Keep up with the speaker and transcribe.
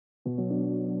So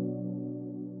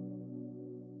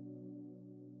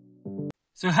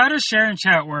how does share and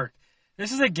chat work?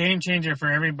 This is a game changer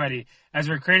for everybody as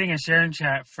we're creating a share and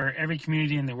chat for every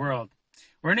community in the world.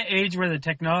 We're in an age where the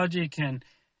technology can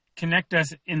connect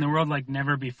us in the world like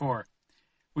never before.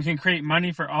 We can create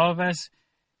money for all of us,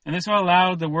 and this will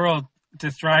allow the world to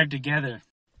thrive together.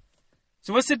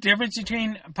 So what's the difference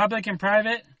between public and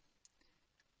private?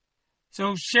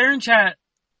 So share and chat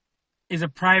is a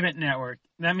private network.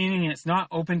 That meaning it's not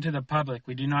open to the public.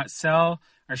 We do not sell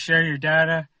or share your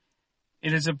data.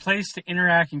 It is a place to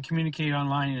interact and communicate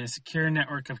online in a secure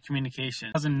network of communication.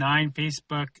 In 2009,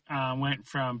 Facebook went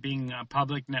from being a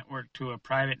public network to a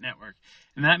private network.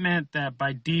 And that meant that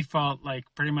by default, like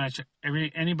pretty much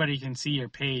anybody can see your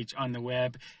page on the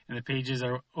web, and the pages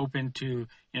are open to,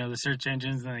 the search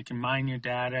engines, and they can mine your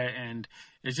data, and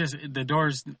it's just the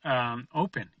door's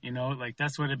open, like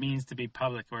that's what it means to be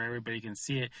public, where everybody can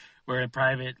see it, where in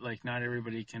private, like not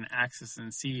everybody can access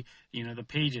and see, the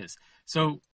pages.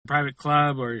 So private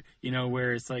club, or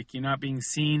where it's like you're not being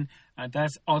seen,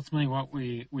 that's ultimately what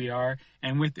we are.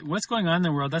 And with what's going on in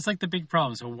the world, that's like the big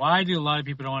problem. So why do a lot of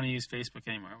people don't want to use Facebook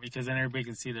anymore? Because then everybody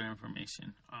can see their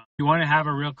information. You want to have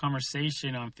a real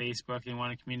conversation on Facebook and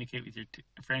want to communicate with your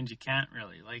friends, you can't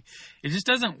really. Like, it just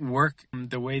doesn't work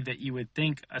the way that you would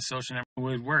think a social network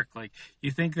would work. Like,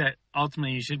 you think that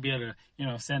ultimately you should be able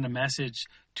to send a message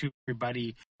to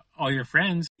everybody, all your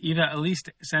friends, either at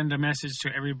least send a message to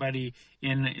everybody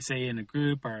in a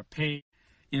group or a page,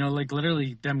 like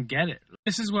literally them get it.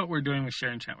 This is what we're doing with Share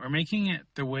and Chat. We're making it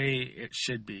the way it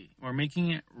should be. We're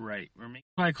making it right. We're making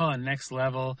what I call a next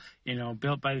level,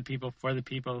 built by the people, for the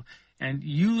people. And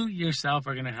you yourself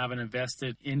are going to have an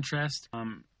invested interest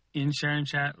in Share and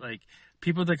Chat. Like,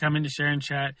 people that come into Share and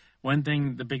Chat,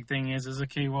 the big thing is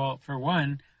okay, well, for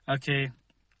one,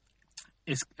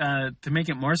 it's to make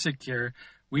it more secure,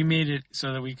 we made it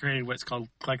so that we created what's called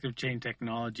collective chain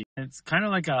technology. It's kind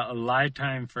of like a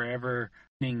lifetime, forever,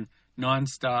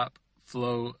 non-stop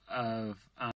flow of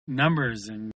numbers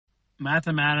and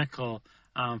mathematical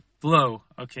flow.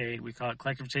 We call it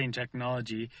collective chain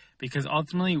technology, because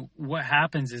ultimately what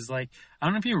happens is, like, I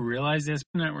don't know if you realize this,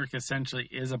 network essentially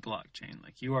is a blockchain.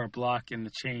 Like, you are a block in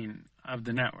the chain of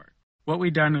the network. What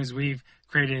we've done is we've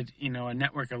created, a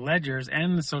network of ledgers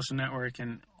and the social network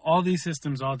and all these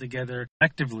systems all together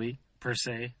collectively, per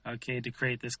se, to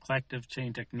create this collective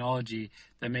chain technology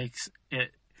that makes it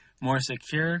more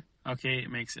secure,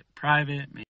 it makes it private,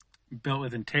 built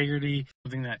with integrity,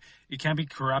 something that it can't be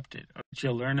corrupted. Which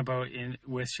you'll learn about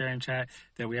with Share and Chat,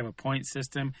 that we have a point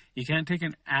system. You can't take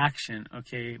an action,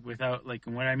 without, like,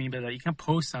 and what I mean by that, you can't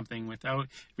post something without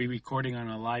re-recording on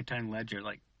a lifetime ledger.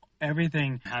 Like,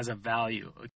 everything has a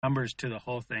value, numbers to the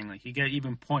whole thing. Like, you get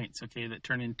even points, that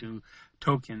turn into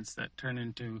tokens, that turn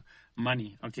into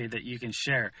money, that you can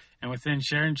share. And within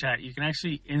Share and Chat, you can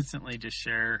actually instantly just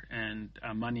share and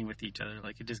money with each other.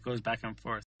 Like, it just goes back and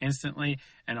forth instantly.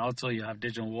 And also, you'll have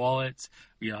digital wallets.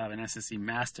 You'll have an S.N.C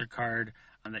MasterCard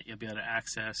that you'll be able to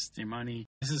access the money.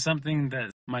 This is something that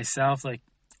myself, like,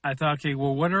 I thought,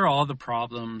 well, what are all the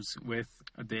problems with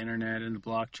the internet and the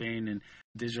blockchain and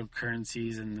digital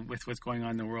currencies and with what's going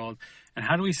on in the world? And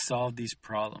how do we solve these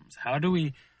problems? How do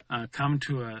we come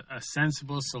to a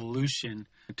sensible solution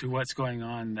to what's going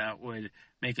on that would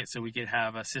make it so we could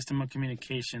have a system of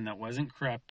communication that wasn't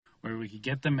corrupt, where we could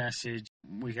get the message?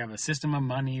 We have a system of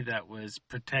money that was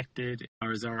protected,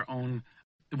 or is our own.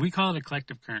 We call it a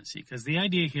collective currency, because the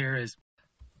idea here is,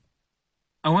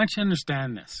 I want you to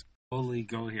understand this. Totally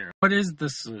go here. What is the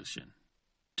solution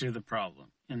to the problem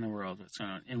in the world that's going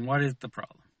on? And what is the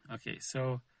problem?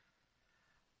 So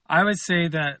I would say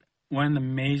that one of the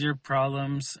major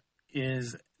problems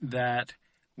is that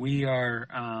we are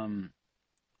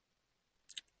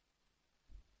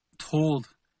told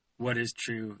what is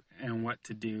true and what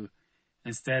to do,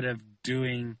 instead of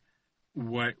doing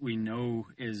what we know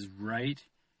is right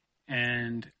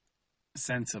and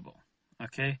sensible.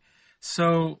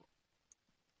 So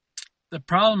the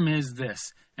problem is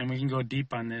this, and we can go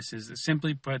deep on this, is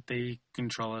simply put, they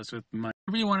control us with money.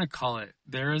 Whatever you want to call it,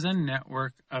 there is a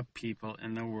network of people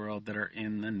in the world that are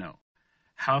in the know.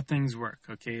 How things work,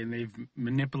 and they've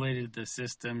manipulated the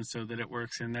system so that it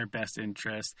works in their best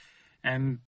interest.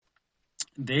 And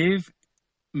they've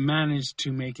managed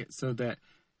to make it so that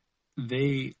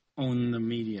they own the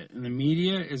media. And the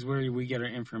media is where we get our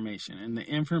information. And the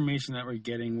information that we're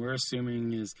getting, we're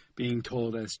assuming is being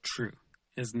told as true.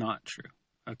 Is not true.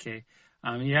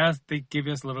 They give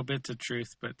us little bits of truth,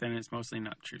 but then it's mostly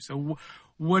not true. So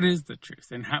what is the truth,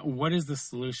 and what is the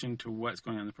solution to what's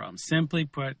going on in the problem? Simply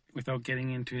put, without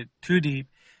getting into it too deep,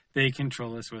 they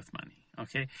control us with money.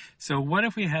 Okay, so what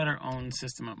if we had our own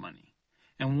system of money?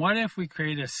 And what if we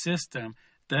created a system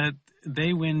that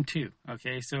they win too?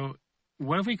 Okay, so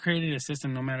what if we created a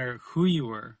system, no matter who you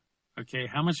were, okay,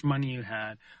 how much money you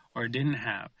had or didn't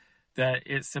have, that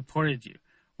it supported you?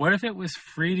 What if it was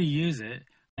free to use it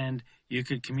and you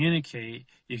could communicate,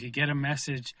 you could get a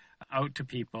message out to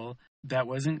people that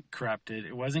wasn't corrupted,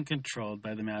 it wasn't controlled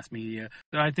by the mass media?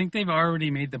 So I think they've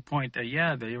already made the point that,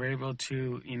 yeah, they were able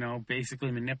to,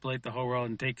 basically manipulate the whole world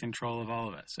and take control of all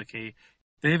of us, okay?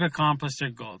 They've accomplished their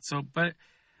goal. So, but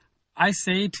I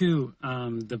say to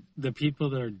the people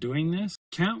that are doing this,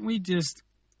 can't we just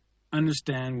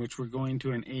understand, which we're going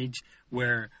to an age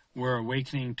where we're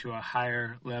awakening to a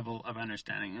higher level of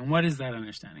understanding? And what is that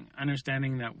understanding?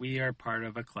 Understanding that we are part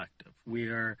of a collective. We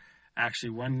are actually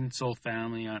one soul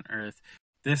family on earth.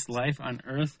 This life on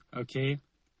earth, okay,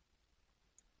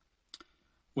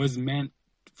 was meant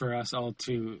for us all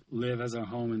to live as a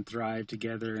home and thrive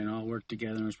together and all work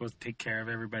together, and we're supposed to take care of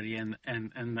everybody and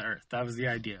the earth. That was the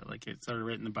idea. Like, it's sort of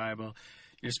written in the Bible.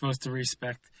 You're supposed to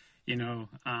respect,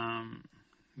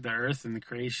 the earth and the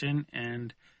creation,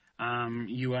 and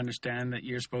you understand that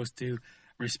you're supposed to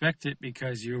respect it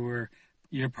because you're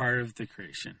part of the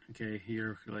creation. Okay,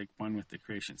 you're like one with the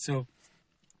creation. So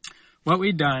what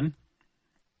we've done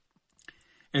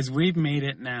is we've made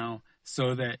it now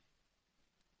so that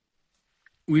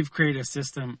we've created a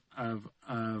system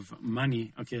of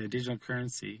money, okay, a digital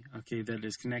currency, okay, that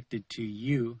is connected to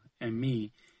you and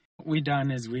me. What we've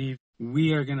done is we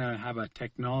are going to have a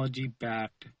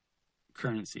technology-backed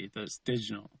currency that's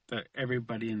digital, that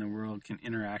everybody in the world can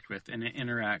interact with, and it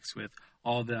interacts with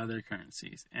all the other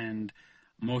currencies and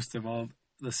most of all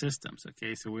the systems.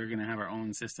 Okay, so we're going to have our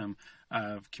own system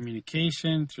of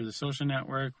communication through the social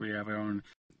network. We have our own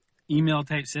email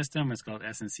type system. It's called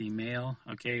S.N.C mail.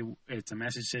 Okay, it's a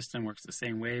message system, works the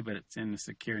same way, but it's in a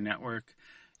secure network.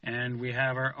 And we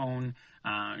have our own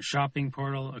shopping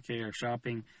portal, okay, our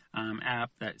shopping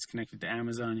app that's connected to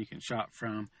Amazon you can shop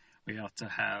from. We also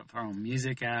have our own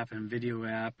music app and video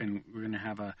app, and we're going to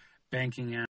have a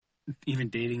banking app, even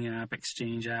dating app,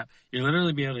 exchange app. You'll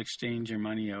literally be able to exchange your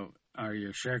money out or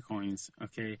your sharecoins,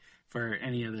 okay, for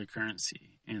any other currency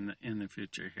in the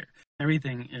future here.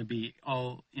 Everything will be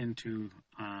all into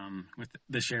with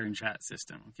the share and chat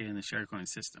system, okay, and the sharecoin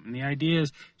system. And the idea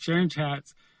is share and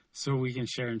chats so we can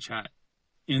share and chat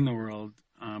in the world,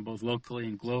 both locally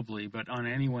and globally, but on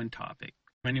any one topic,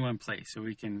 any one place. So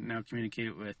we can now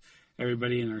communicate with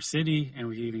everybody in our city, and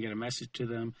we can even get a message to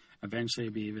them. Eventually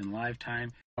it'll be even live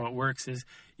time. How it works is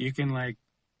you can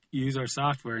use our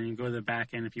software, and you can go to the back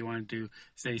end if you want to,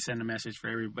 say, send a message for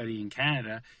everybody in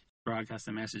Canada, broadcast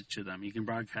a message to them. You can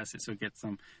broadcast it so it gets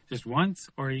them just once,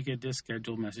 or you could just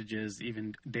schedule messages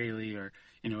even daily or,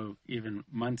 even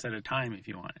months at a time if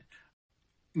you want it.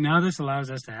 Now this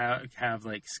allows us to have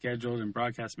like scheduled and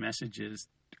broadcast messages,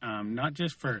 not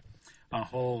just for a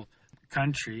whole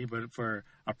country, but for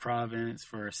a province,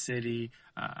 for a city,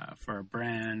 for a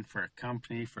brand, for a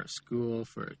company, for a school,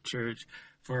 for a church,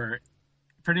 for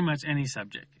pretty much any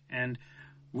subject. And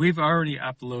we've already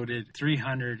uploaded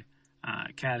 300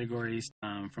 categories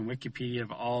from Wikipedia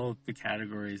of all the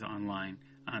categories online.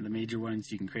 The major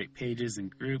ones, you can create pages and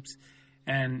groups.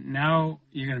 And now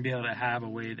you're going to be able to have a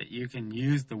way that you can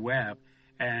use the web.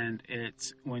 And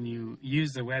it's when you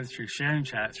use the web through sharing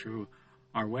chat through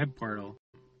our web portal,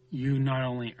 you not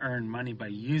only earn money by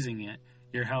using it,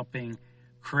 you're helping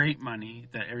create money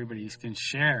that everybody can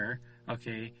share,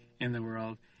 okay, in the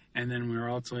world. And then we're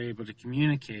also able to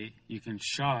communicate. You can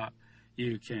shop,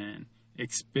 you can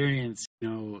experience,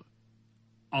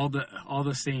 all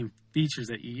the same features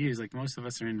that you use. Like most of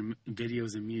us are into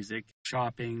videos and music,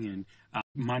 shopping and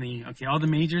money. Okay, all the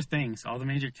major things, all the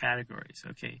major categories,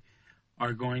 okay,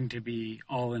 are going to be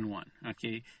all in one.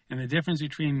 Okay, and the difference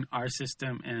between our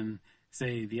system and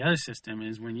say the other system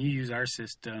is when you use our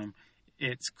system,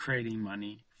 it's creating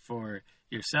money for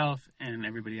yourself and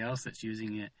everybody else that's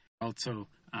using it. Also,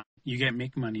 you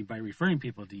make money by referring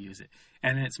people to use it,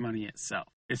 and it's money itself.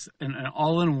 It's an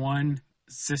all-in-one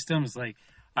system. Is like,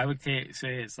 I would say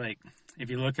it's like, if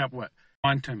you look up what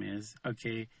quantum is,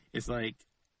 okay, it's like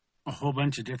a whole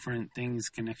bunch of different things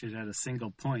connected at a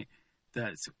single point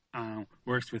that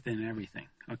works within everything.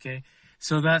 Okay,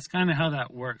 so that's kind of how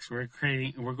that works. We're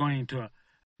going into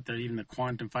even the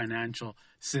quantum financial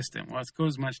system. Well, it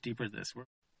goes much deeper than this.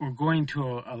 We're going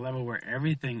to a level where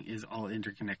everything is all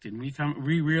interconnected. And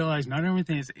we realize not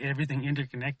everything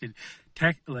interconnected,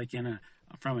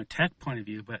 from a tech point of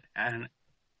view, but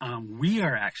we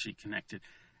are actually connected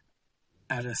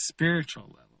at a spiritual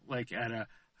level, like at a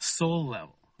soul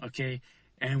level. Okay,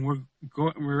 And we're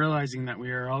realizing that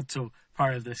we are also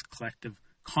part of this collective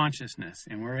consciousness,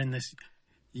 and we're in this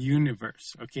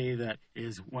universe, okay, that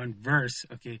is one verse,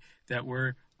 okay, that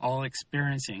we're all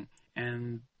experiencing.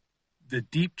 And the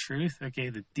deep truth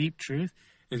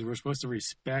is we're supposed to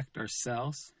respect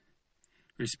ourselves,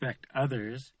 respect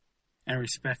others, and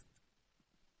respect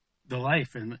the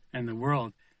life and the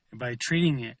world by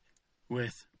treating it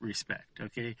with respect,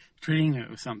 okay? Treating it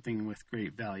with something with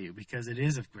great value, because it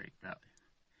is of great value.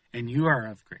 And you are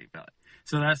of great value.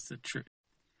 So that's the truth.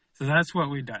 So that's what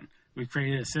we've done. We've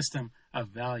created a system of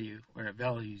value where it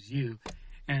values you,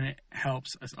 and it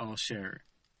helps us all share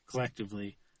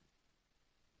collectively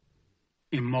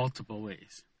in multiple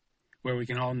ways, where we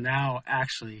can all now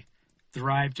actually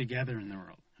thrive together in the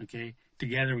world, okay?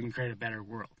 Together we can create a better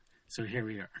world. So here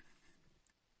we are.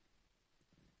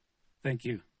 Thank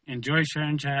you. Enjoy Share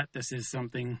and Chat. This is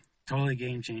something totally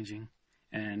game-changing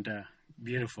and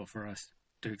beautiful for us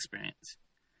to experience.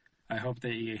 I hope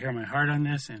that you hear my heart on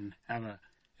this and have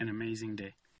an amazing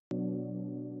day.